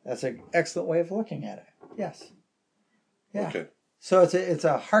amendment. That's an excellent way of looking at it. Yes. Yeah. Okay. So it's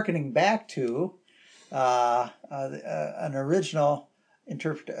a hearkening back to an original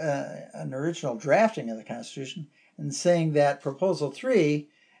drafting of the Constitution, and saying that Proposal 3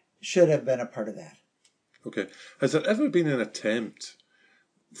 should have been a part of that. Okay. Has there ever been an attempt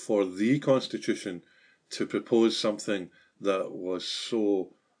for the Constitution to propose something that was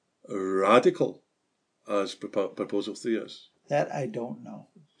so radical as Proposal 3 is? That I don't know.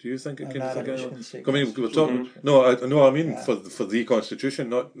 Do you think it I'm can not a think of Michigan State I mean, we're talking. Constitution. No, I mean for the Constitution,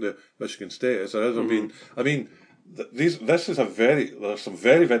 not the Michigan State. Has there ever been? I mean, there's some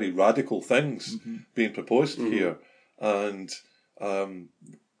very, very radical things being proposed here, and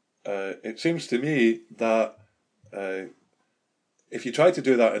it seems to me that if you try to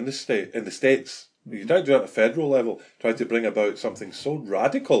do that in the states, if you try to do it at a federal level, try to bring about something so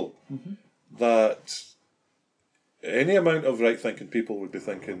radical that any amount of right-thinking people would be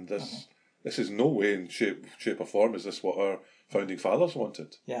thinking this is no way in shape or form is this what our founding fathers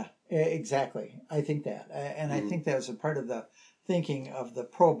wanted. Yeah, exactly. I think that. And I think that was a part of the thinking of the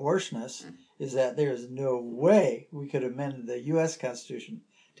pro-abortionists, is that there's no way we could amend the U.S. Constitution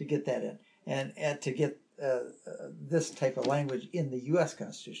to get that in. And to get this type of language in the U.S.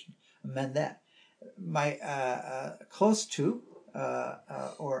 Constitution, amend that. My close to,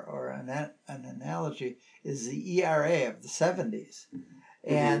 or an analogy, is the ERA of the 70s.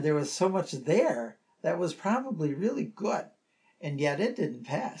 And there was so much there that was probably really good. And yet it didn't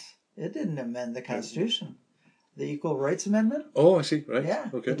pass. It didn't amend the Constitution. The Equal Rights Amendment? Oh, I see. Right.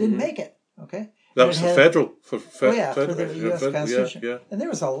 Yeah. Okay. It didn't make it. Okay. That was federal. For the U.S. Constitution. Yeah. And there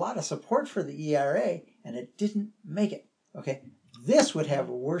was a lot of support for the ERA, and it didn't make it. Okay. This would have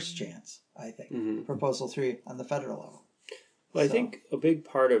a worse chance, I think, Proposal 3 on the federal level. Well, I think a big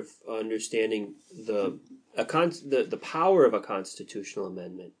part of understanding the power of a constitutional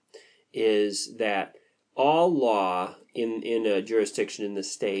amendment is that all law in a jurisdiction in the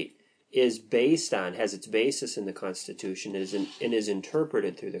state has its basis in the Constitution and is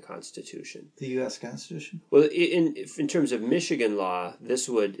interpreted through the Constitution. The U.S. Constitution? Well, in terms of Michigan law, this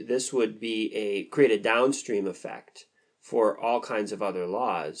would be create a downstream effect for all kinds of other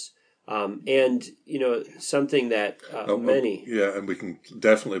laws. And something that many and we can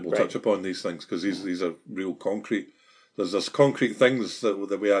definitely touch upon these things, because these are real concrete. There's concrete things that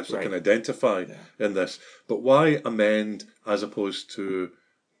we actually can identify in this. But why amend as opposed to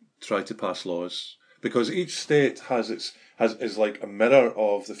try to pass laws? Because each state is like a mirror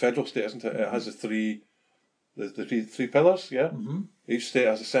of the federal state, isn't it? It has the three pillars. Yeah. Mm-hmm. Each state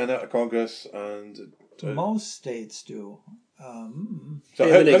has a Senate, a Congress, and most states do.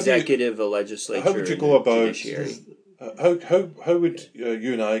 They have an executive, a legislature. How would you go about? Judiciary. How would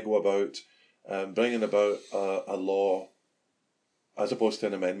you and I go about bringing about a law, as opposed to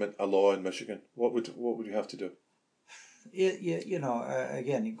an amendment, a law in Michigan? What would you have to do?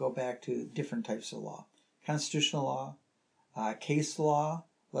 Again, you go back to different types of law: constitutional law, case law,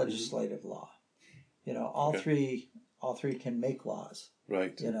 legislative law. All three can make laws.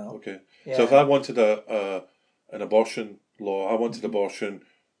 Right. Okay. Yeah. So if I wanted an abortion law, I wanted abortion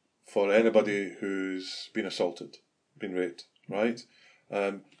for anybody who's been assaulted, been raped, right?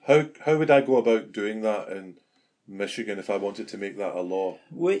 How would I go about doing that in Michigan if I wanted to make that a law,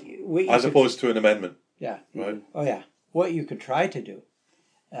 as opposed to an amendment? Yeah. Right. Oh yeah. what you could try to do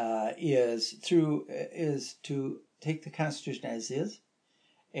is to take the Constitution as is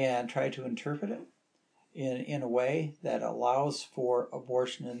and try to interpret it in a way that allows for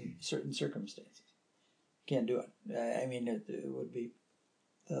abortion in certain circumstances. Can't do it. I mean, it would be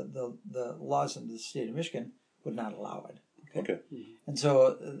the laws in the state of Michigan would not allow it. Okay. And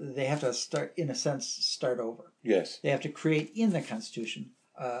so they have to start over. Yes. They have to create in the Constitution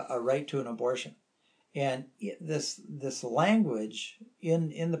a right to an abortion. And this language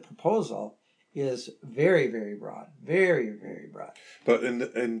in the proposal is very, very broad, very, very broad.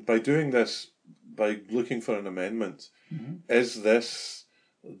 But by doing this, by looking for an amendment, is this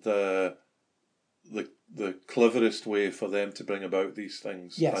the cleverest way for them to bring about these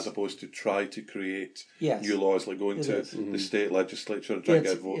things, Yes. as opposed to try to create Yes. new laws, like going It to is. the state legislature and try to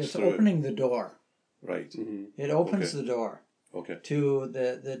get votes It's through opening the door. it? Right. It opens the door Okay. to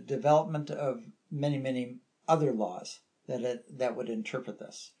the development of many, many other laws that would interpret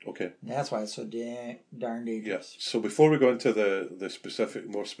this. Okay. And that's why it's so darn dangerous. Yes. So before we go into the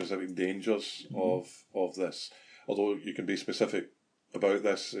more specific dangers of this, although you can be specific about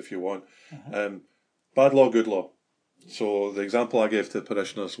this if you want, bad law, good law. So the example I gave to the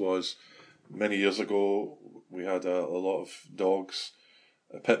parishioners was many years ago we had a lot of dogs,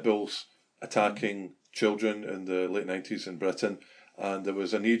 pit bulls, attacking children in the late 90s in Britain, and there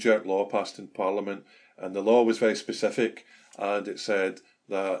was a knee-jerk law passed in Parliament, and the law was very specific, and it said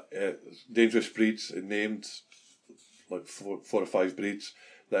that dangerous breeds, it named like four or five breeds,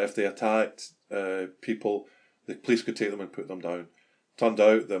 that if they attacked people, the police could take them and put them down. Turned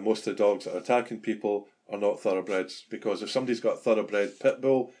out that most of the dogs that are attacking people are not thoroughbreds, because if somebody's got a thoroughbred pit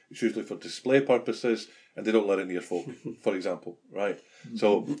bull, it's usually for display purposes, and they don't let it near folk, for example, right?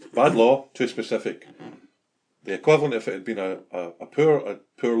 So, bad law, too specific. The equivalent, if it had been a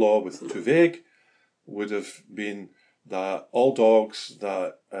poor law with too vague, would have been that all dogs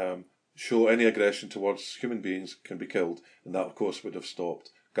that show any aggression towards human beings can be killed, and that, of course, would have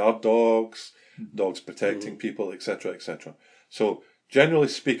stopped guard dogs, dogs protecting people, etc., etc. So, generally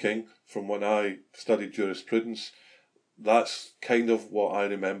speaking, from when I studied jurisprudence, that's kind of what I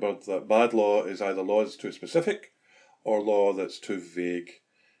remembered, that bad law is either law that's too specific or law that's too vague.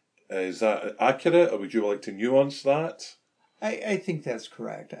 Is that accurate, or would you like to nuance that? I think that's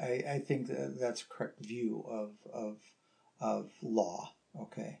correct. I think that's a correct view of law.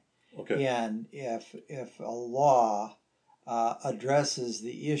 Okay. Okay. And if a law addresses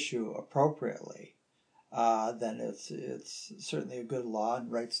the issue appropriately, then it's certainly a good law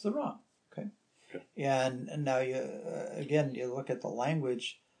and rights the wrong. Okay. And now you look at the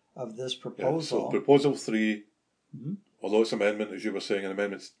language of this proposal. Yeah, so Proposal 3, although it's amendment, as you were saying, an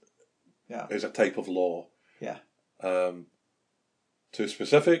amendment is a type of law. Yeah. Too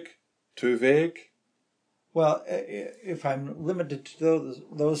specific, too vague. Well, if I'm limited to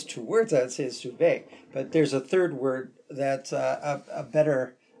those two words, I'd say it's too vague. But there's a third word that's a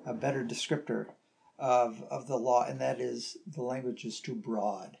better descriptor of the law, and that is the language is too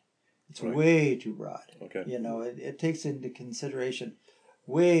broad. It's way too broad. Okay. You know, it takes into consideration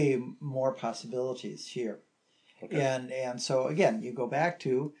way more possibilities here. Okay. And so again, you go back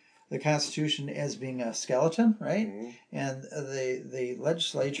to the Constitution as being a skeleton, right? And the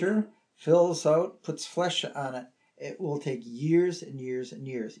legislature fills out, puts flesh on it. It will take years and years and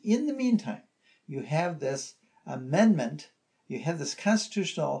years. In the meantime, you have this amendment, you have this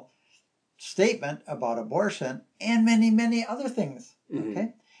constitutional statement about abortion and many, many other things,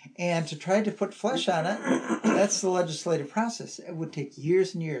 okay? And to try to put flesh on it, that's the legislative process. It would take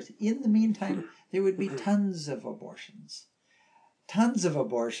years and years. In the meantime, there would be tons of abortions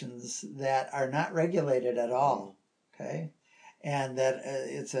that are not regulated at all, okay? And that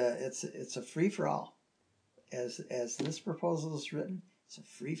it's a free for all, as this proposal is written. It's a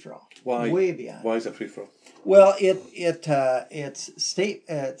free for all. Why? Way beyond. Why is it free for all? Well, it's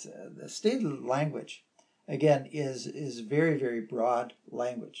the stated language, again, is very, very broad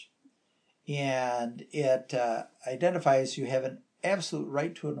language, and it identifies you have an absolute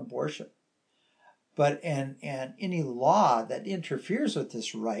right to an abortion, but and any law that interferes with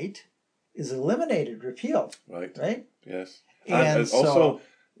this right is eliminated, repealed. Right. Right. Yes. And it also,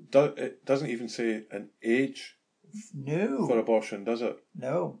 it doesn't even say an age for No, abortion, does it?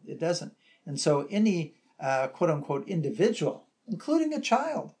 no, it doesn't. And so any quote-unquote individual, including a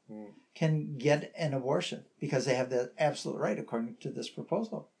child, can get an abortion because they have the absolute right according to this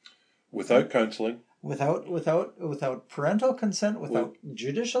proposal. Without counselling. Without parental consent, without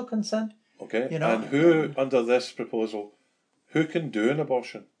judicial consent. Okay. You know, and who, under this proposal, who can do an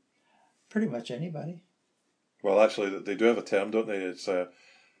abortion? Pretty much anybody. Well, actually, they do have a term, don't they? It's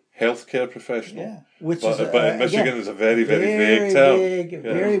healthcare professional. Yeah, which But, is but in Michigan again, is a very, very vague term.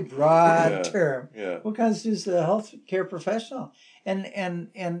 very broad Yeah. term. Yeah. What constitutes a healthcare professional?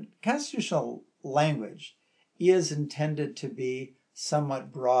 And constitutional language is intended to be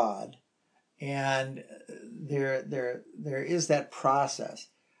somewhat broad, and there is that process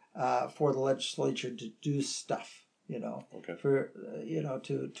for the legislature to do stuff, Okay. for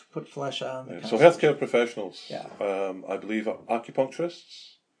to put flesh on the So Constitution. healthcare professionals, Yeah. I believe, are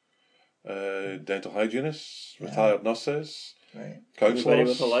acupuncturists, dental hygienists, Yeah. retired nurses, Right. counsellors. Anybody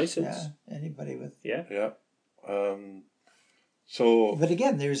with a license. Yeah. Anybody with. Yeah. Yeah. So. But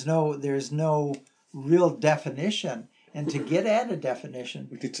again, there's no real definition, and to get at a definition,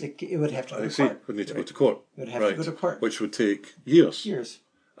 it would have to go to court. Would need to go to court. It would have to go to court. Which would take years. Years.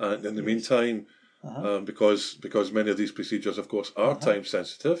 And in the meantime, because many of these procedures, of course, are time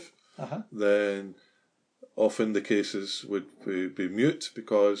sensitive, then often the cases would be mute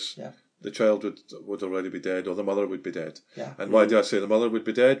because the child would already be dead, or the mother would be dead. Yeah. And why do I say the mother would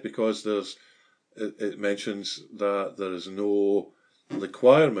be dead? Because it mentions that there is no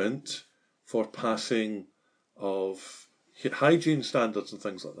requirement for passing of hygiene standards and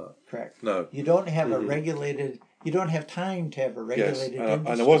things like that. Correct. No. You don't have a regulated. You don't have time to have a regulated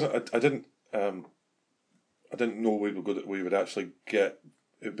industry. And I wasn't. I didn't. I didn't know we would actually get.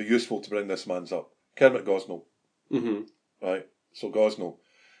 It'd be useful to bring this man's up, Kermit Gosnell. Mm-hmm. Right. So Gosnell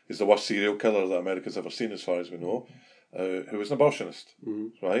is the worst serial killer that America's ever seen, as far as we know. Who was an abortionist,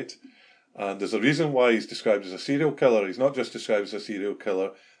 right? And there's a reason why he's described as a serial killer. He's not just described as a serial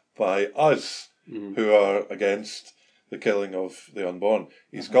killer by us, who are against the killing of the unborn.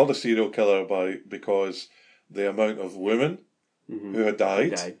 He's called a serial killer because the amount of women who had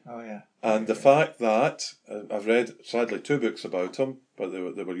died. Oh yeah. And the fact that I've read, sadly, 2 books about him, but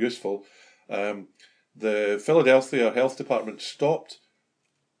they were useful. The Philadelphia Health Department stopped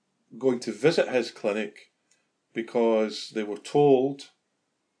going to visit his clinic because they were told,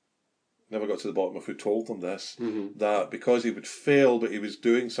 never got to the bottom of who told them this, that because he would fail, but he was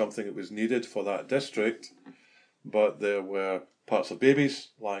doing something that was needed for that district, but there were parts of babies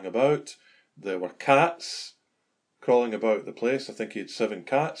lying about, there were cats crawling about the place. I think he had 7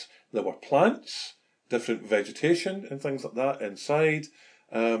 cats. There were plants, different vegetation and things like that inside.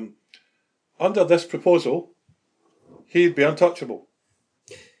 Under this proposal, he'd be untouchable.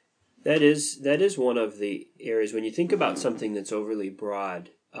 That is one of the areas when you think about something that's overly broad.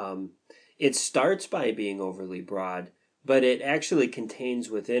 It starts by being overly broad, but it actually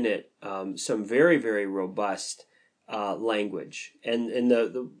contains within it some very, very robust language. And in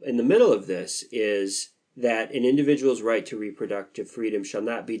the middle of this is that an individual's right to reproductive freedom shall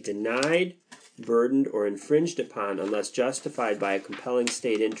not be denied, burdened, or infringed upon unless justified by a compelling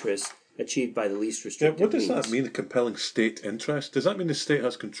state interest achieved by the least restrictive What does means. that mean, a compelling state interest? Does that mean the state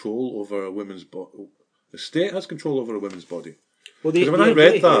has control over a woman's body? The state has control over a woman's body? Well, Because when I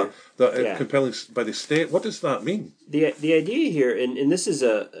read that compelling by the state, what does that mean? The idea here, and this is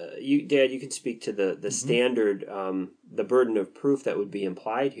Dad, you can speak to the standard, the burden of proof that would be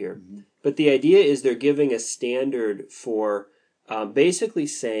implied here. But the idea is they're giving a standard for basically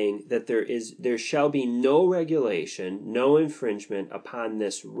saying that there shall be no regulation, no infringement upon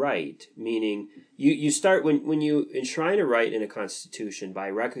this right. Meaning, you start when you enshrine a right in a constitution by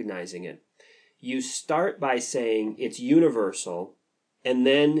recognizing it. You start by saying it's universal, and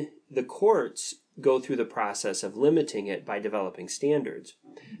then the courts go through the process of limiting it by developing standards.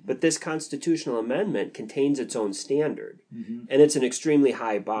 But this constitutional amendment contains its own standard, and it's an extremely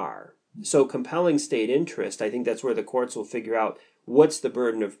high bar. So compelling state interest, I think that's where the courts will figure out what's the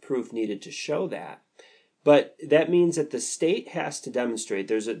burden of proof needed to show that. But that means that the state has to demonstrate,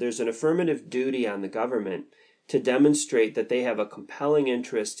 there's an affirmative duty on the government to demonstrate that they have a compelling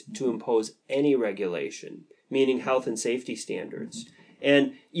interest to impose any regulation, meaning health and safety standards.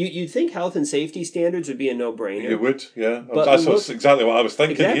 And you'd think health and safety standards would be a no-brainer. You would, yeah. But That's exactly what I was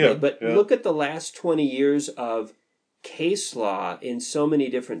thinking here. But yeah. Look at the last 20 years of case law in so many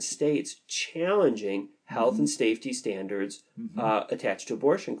different states challenging health and safety standards attached to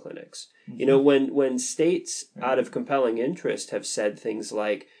abortion clinics. You know, when states out of compelling interest have said things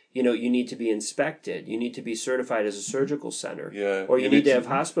like, you need to be inspected, you need to be certified as a surgical center, or you need to have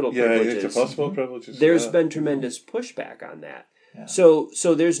hospital privileges. Yeah, you need to have hospital privileges. There's been tremendous pushback on that. Yeah.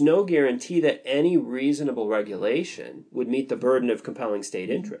 So there's no guarantee that any reasonable regulation would meet the burden of compelling state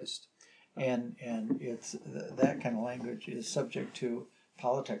interest. And it's that kind of language is subject to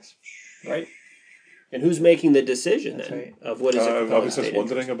politics. Right. And who's making the decision That's then right. of what is a compelling I was state just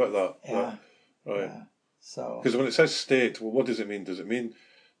wondering interest? about that. Yeah. Right. Yeah. So Because when it says state, well, what does it mean? Does it mean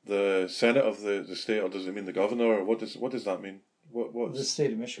the Senate of the state, or does it mean the governor, or what does that mean? What's the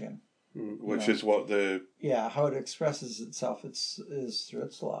state of Michigan. Which is what the... Yeah, how it expresses itself is through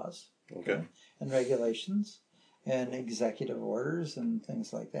its laws. Okay. And regulations and executive orders and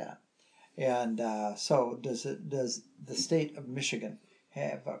things like that. And so does the state of Michigan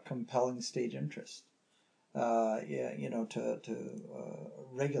have a compelling state interest, to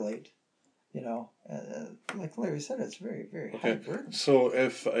regulate, like Larry said, it's very, very high burden. So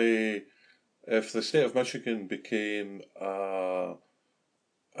if the state of Michigan became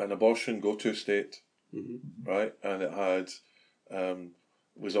an abortion go-to state, right, and it had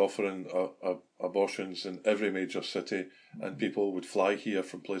was offering abortions in every major city, and people would fly here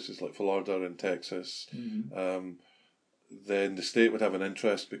from places like Florida and Texas, then the state would have an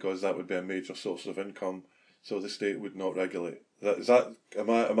interest because that would be a major source of income. So the state would not regulate. Am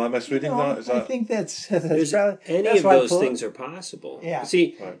I misreading that? I think that's any that's of those things are possible. Yeah.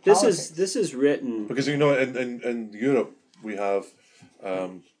 See, Right. this is written because in Europe we have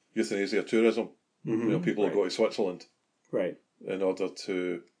euthanasia tourism. People go to Switzerland, right, in order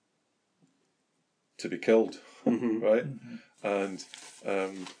to be killed, right? And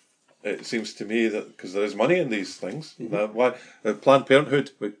it seems to me that because there is money in these things, that why Planned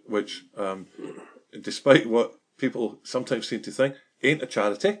Parenthood, which despite what people sometimes seem to think, ain't a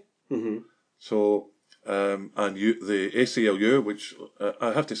charity. So the ACLU, which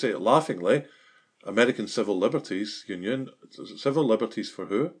I have to say it laughingly, American Civil Liberties Union, civil liberties for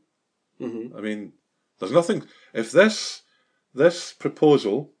who? I mean, there's nothing. If this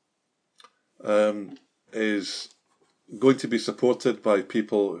proposal is going to be supported by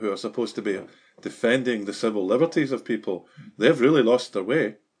people who are supposed to be defending the civil liberties of people, they've really lost their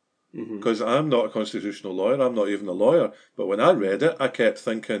way. Because I'm not a constitutional lawyer, I'm not even a lawyer, but when I read it, I kept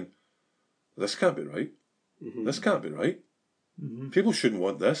thinking, this can't be right. This can't be right. People shouldn't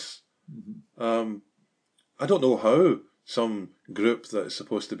want this. I don't know how some group that is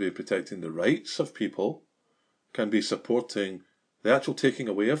supposed to be protecting the rights of people can be supporting the actual taking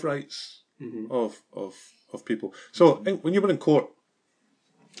away of rights of people. So when you were in court,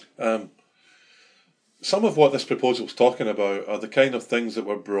 some of what this proposal is talking about are the kind of things that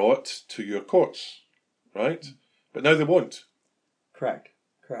were brought to your courts, right? But now they won't. Correct.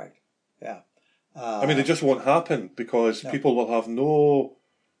 Yeah. I mean, they just won't happen because people will have no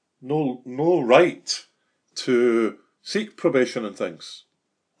right to seek probation and things.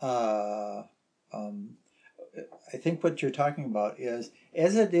 I think what you're talking about is,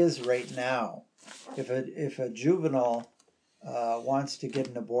 as it is right now, if a juvenile wants to get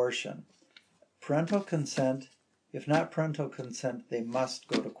an abortion, parental consent, if not parental consent, they must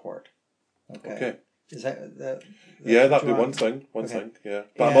go to court. Okay. Is that yeah, that'd be one thing. One thing, yeah.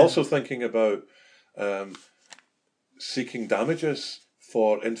 But I'm also thinking about seeking damages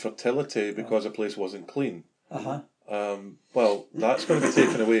for infertility because a place wasn't clean. Well, that's going to be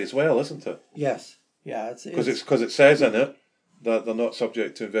taken away as well, isn't it? Yes. Yeah. Because it says in it that they're not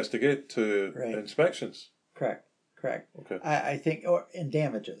subject to inspections. Correct. Okay. I think, in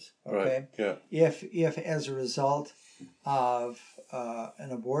damages. Okay. Right. Yeah. If as a result of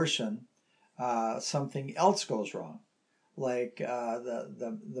an abortion, something else goes wrong, like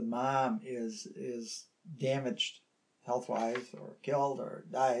the mom is damaged health-wise or killed or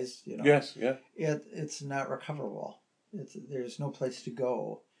dies, Yes. Yeah. It's not recoverable. There's no place to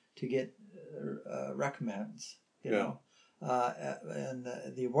go to get recompense. You know, and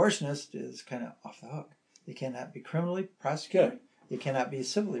the abortionist is kind of off the hook. They cannot be criminally prosecuted. They cannot be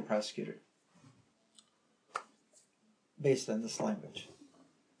civilly prosecuted based on this language.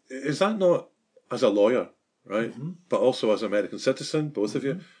 Is that not, as a lawyer, right, but also as an American citizen, both of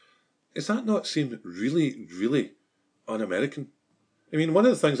you, does that not seem really, really un-American? I mean, one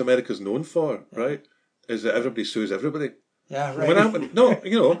of the things America's known for, right, is that everybody sues everybody. Yeah, right.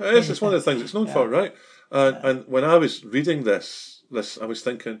 It's one of the things it's known for, right? And when I was reading this, I was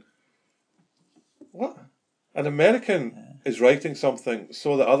thinking, what? An American is writing something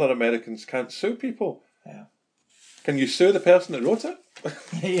so that other Americans can't sue people. Yeah. Can you sue the person that wrote it?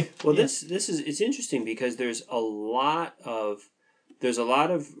 Well, this is it's interesting because there's a lot of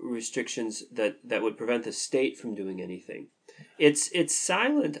restrictions that would prevent the state from doing anything. It's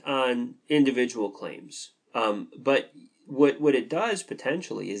silent on individual claims, but what it does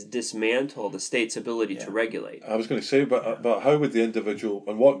potentially is dismantle the state's ability to regulate. I was going to say, but how would the individual,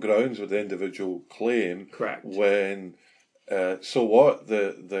 on what grounds would the individual claim? Correct. When, so what?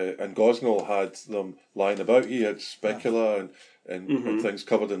 And Gosnell had them lying about. He had specula and things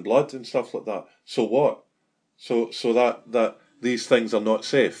covered in blood and stuff like that. So what? So that these things are not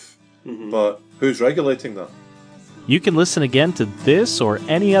safe. But who's regulating that? You can listen again to this or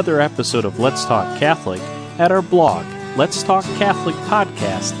any other episode of Let's Talk Catholic at our blog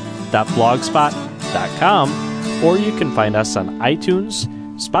letstalkcatholicpodcast.blogspot.com, or you can find us on iTunes,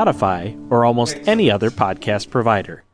 Spotify, or almost any other podcast provider.